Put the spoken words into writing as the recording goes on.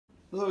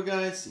Hello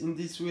guys, in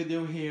this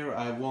video here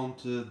I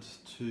wanted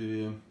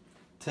to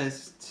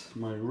test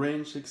my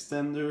range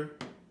extender.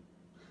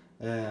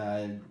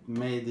 I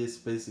made this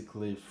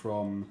basically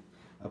from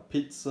a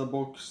pizza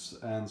box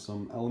and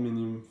some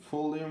aluminium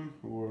folium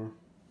or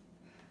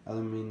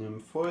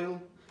aluminium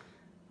foil,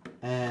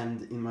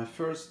 and in my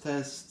first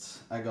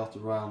test I got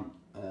around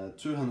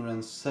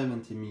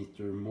 270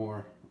 meter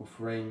more of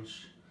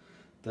range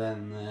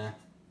than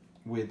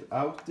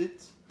without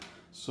it.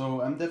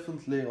 So I'm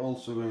definitely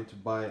also going to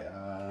buy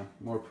a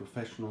more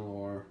professional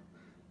or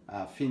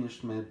a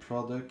finished made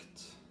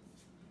product,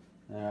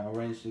 a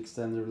range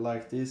extender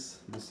like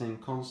this, the same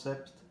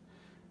concept,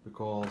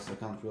 because I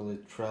can't really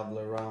travel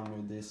around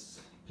with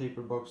this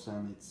paper box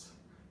and it's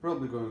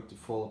probably going to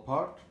fall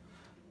apart.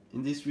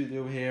 In this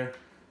video here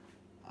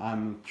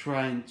I'm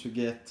trying to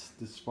get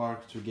the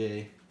Spark to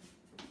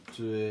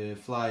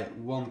fly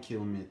 1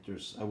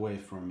 kilometers away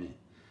from me.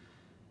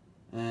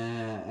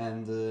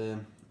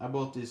 I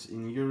bought this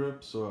in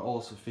Europe, so I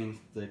also think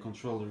the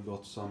controller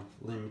got some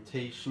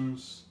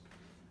limitations,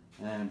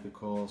 and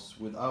because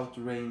without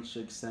the range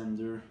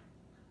extender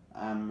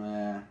I'm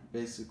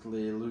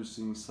basically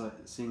losing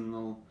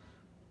signal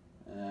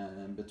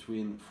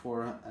between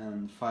 400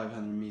 and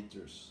 500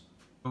 meters.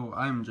 So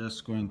I'm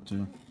just going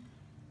to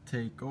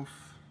take off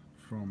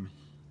from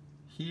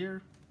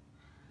here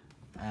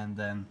and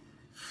then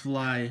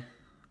fly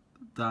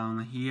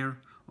down here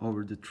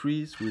over the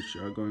trees, which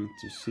you are going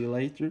to see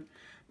later.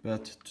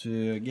 But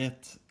to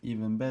get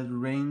even better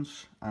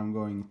range, I'm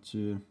going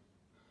to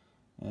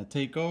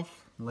take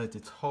off, let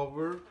it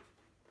hover,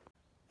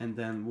 and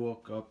then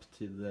walk up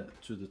to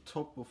the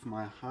top of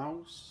my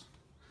house.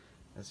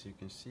 As you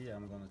can see,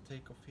 I'm gonna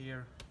take off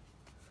here.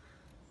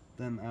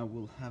 Then I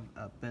will have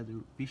a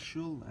better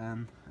visual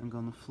and I'm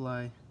gonna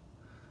fly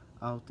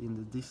out in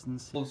the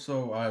distance.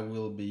 Also, I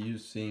will be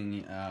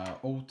using a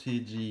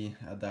OTG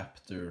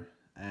adapter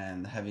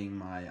and having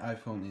my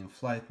iPhone in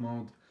flight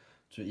mode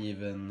to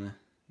even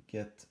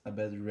get a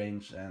better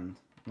range and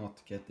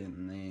not get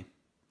any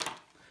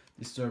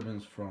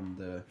disturbance from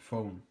the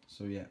phone.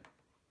 So yeah.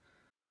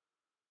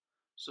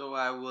 So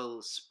I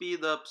will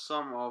speed up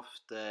some of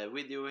the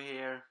video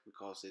here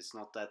because it's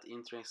not that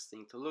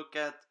interesting to look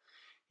at.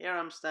 Here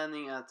I'm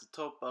standing at the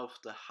top of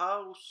the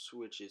house,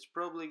 which is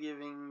probably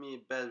giving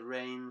me better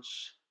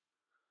range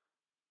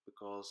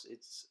because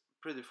it's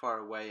pretty far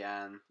away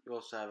and you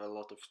also have a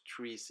lot of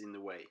trees in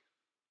the way.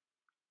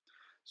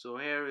 So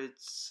here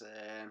it's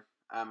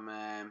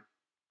I'm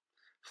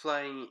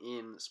flying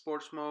in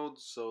sports mode,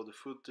 so the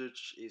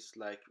footage is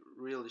like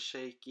really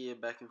shaky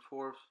back and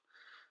forth.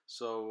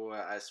 So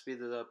I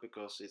speed it up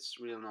because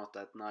it's really not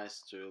that nice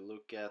to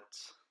look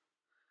at.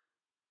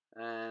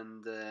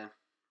 And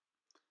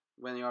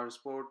when you are in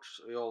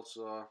sports, you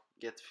also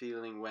get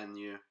feeling when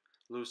you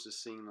lose the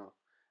signal.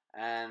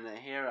 And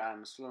here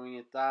I'm slowing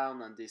it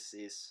down, and this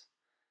is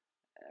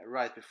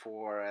right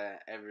before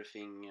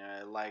everything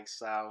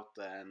lags out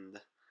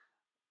and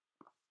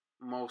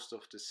most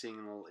of the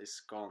signal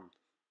is gone.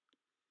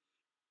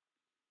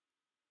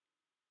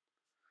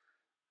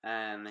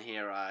 And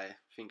here I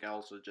think I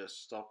also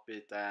just stop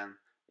it, and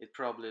it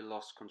probably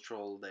lost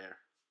control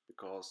there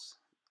because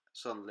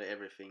suddenly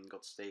everything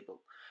got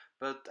stable.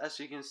 But as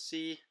you can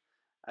see,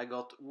 I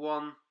got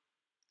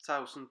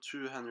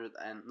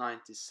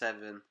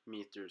 1297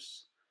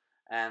 meters,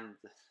 and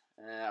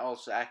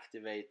also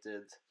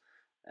activated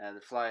the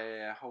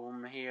fly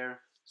home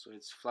here, so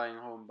it's flying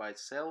home by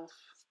itself.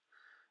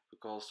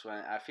 Because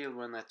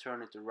when I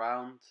turn it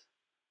around,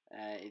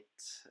 it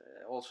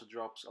also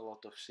drops a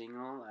lot of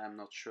signal. I'm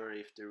not sure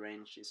if the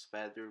range is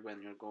better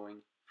when you're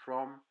going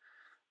from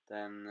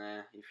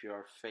than if you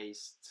are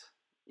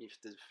if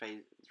the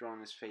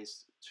drone is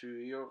faced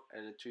to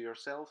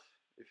yourself,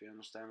 if you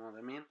understand what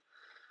I mean.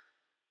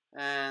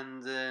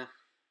 And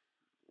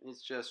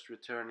it's just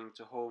returning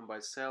to home by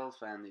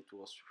itself, and it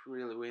was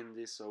really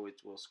windy, so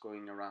it was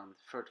going around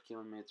 30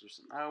 kilometers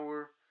an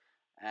hour.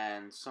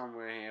 And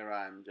somewhere here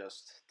I'm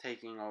just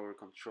taking over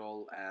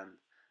control and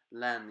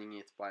landing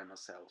it by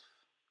myself.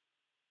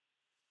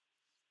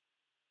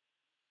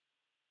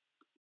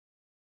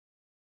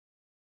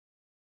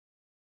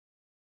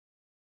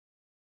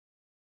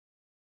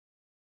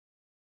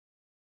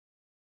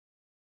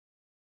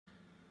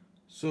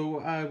 So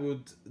I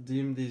would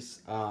deem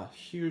this a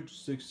huge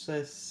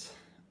success.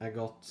 I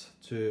got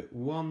to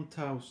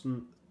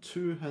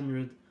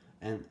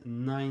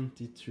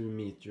 1292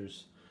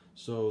 meters.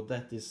 So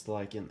that is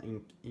like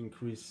an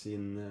increase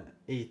in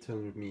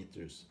 800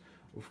 meters.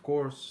 Of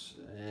course,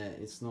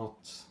 it's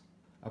not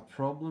a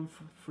problem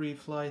for free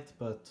flight,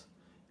 but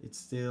it's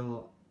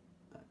still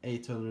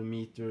 800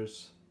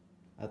 meters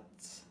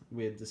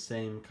with the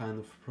same kind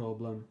of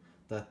problem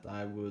that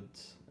I would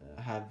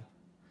have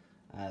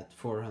at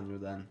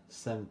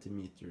 470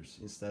 meters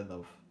instead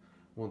of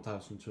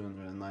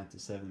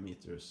 1297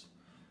 meters.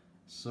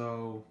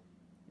 So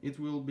it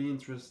will be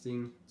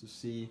interesting to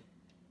see,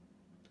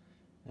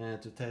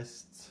 to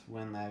test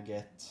when I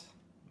get,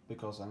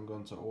 because I'm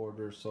going to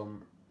order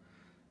some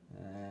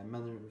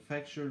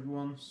manufactured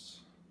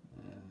ones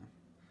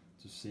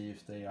to see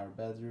if they are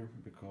better,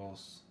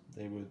 because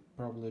they would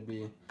probably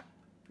be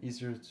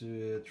easier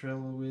to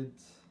travel with,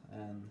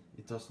 and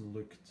it doesn't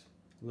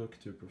look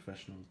too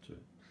professional to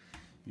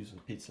use a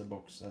pizza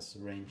box as a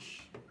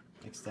range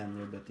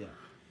extender, but yeah,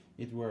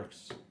 it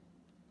works.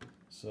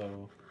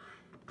 So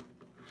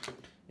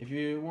if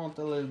you want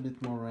a little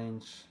bit more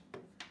range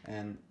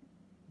and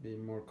be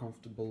more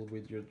comfortable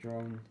with your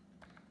drone,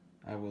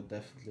 I would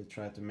definitely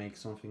try to make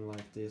something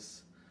like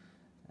this.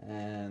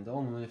 And the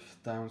only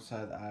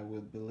downside I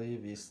would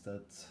believe is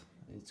that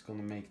it's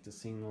gonna make the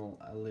signal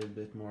a little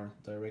bit more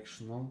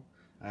directional.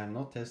 I have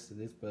not tested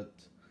it, but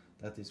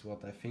that is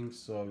what I think.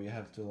 So you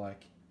have to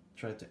like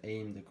try to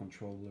aim the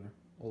controller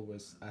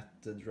always at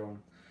the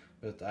drone,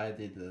 but I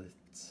did it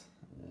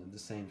the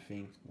same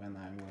thing when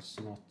I was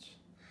not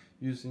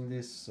using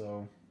this,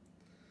 so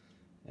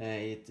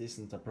it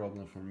isn't a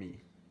problem for me,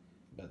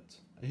 but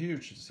a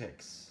huge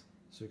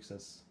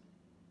success.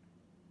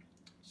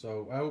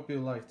 So I hope you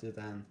liked it,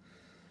 and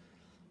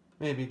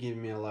maybe give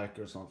me a like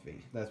or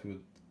something. That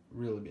would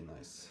really be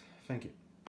nice. Thank you.